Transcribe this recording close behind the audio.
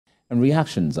And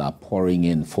reactions are pouring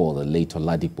in for the late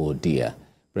Oladipo Diya.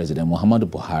 President Muhammadu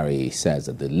Buhari says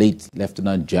that the late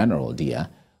Lieutenant-General Diya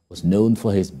was known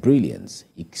for his brilliance,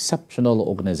 exceptional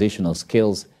organizational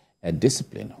skills, and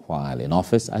discipline while in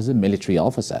office as a military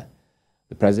officer.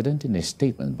 The president, in a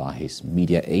statement by his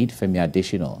media aide, Femi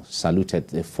Adesina, saluted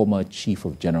the former Chief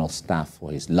of General Staff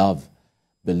for his love,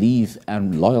 belief,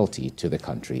 and loyalty to the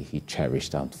country he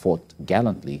cherished and fought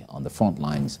gallantly on the front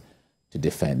lines to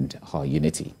defend her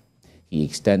unity. He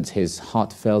extends his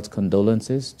heartfelt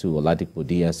condolences to Oladipo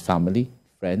Diya's family,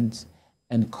 friends,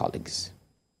 and colleagues.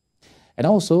 And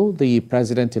also, the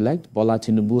president-elect Bola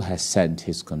Tinubu has sent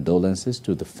his condolences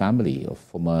to the family of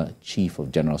former Chief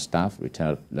of General Staff,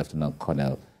 retired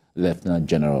Lieutenant-General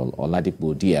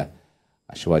Oladipo Diya.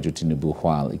 Asiwaju Tinubu,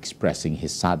 while expressing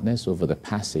his sadness over the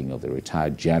passing of the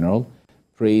retired general,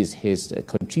 praised his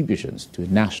contributions to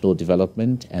national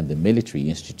development and the military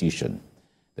institution.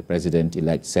 The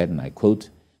president-elect said, and I quote,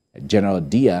 "General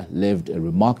Diya lived a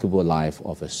remarkable life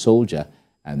of a soldier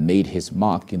and made his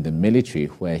mark in the military,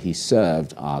 where he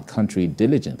served our country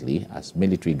diligently as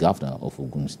military governor of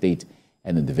Ogun State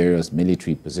and in the various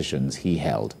military positions he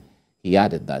held." He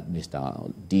added that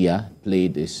Mr. Diya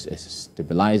played a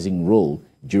stabilizing role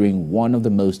during one of the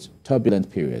most turbulent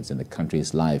periods in the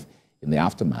country's life in the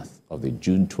aftermath of the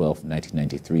June 12,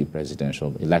 1993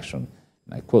 presidential election.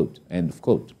 And I quote, end of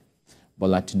quote.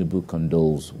 Bola Tinubu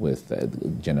condoles with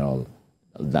General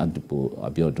Oladipo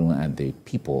Diya and the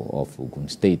people of Ogun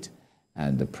State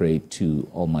and prayed to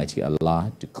Almighty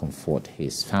Allah to comfort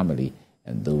his family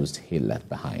and those he left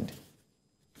behind.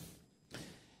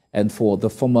 And for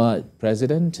the former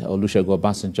president, Olusegun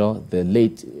Obasanjo, the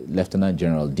late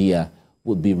Lieutenant-General Diya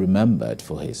would be remembered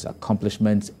for his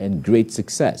accomplishments and great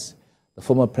success. The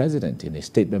former president, in a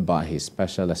statement by his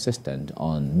special assistant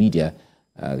on media,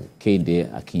 Kehinde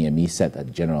Akinyemi, said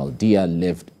that General Diya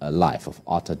lived a life of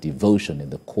utter devotion in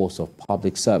the course of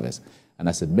public service, and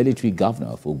as a military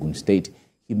governor of Ogun State,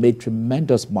 he made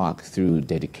tremendous mark through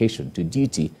dedication to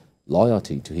duty,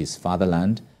 loyalty to his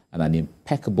fatherland, and an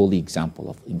impeccable example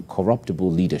of incorruptible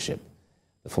leadership.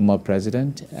 The former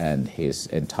president and his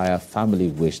entire family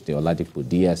wished the Oladipo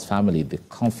Diya's family the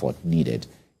comfort needed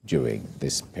during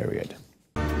this period.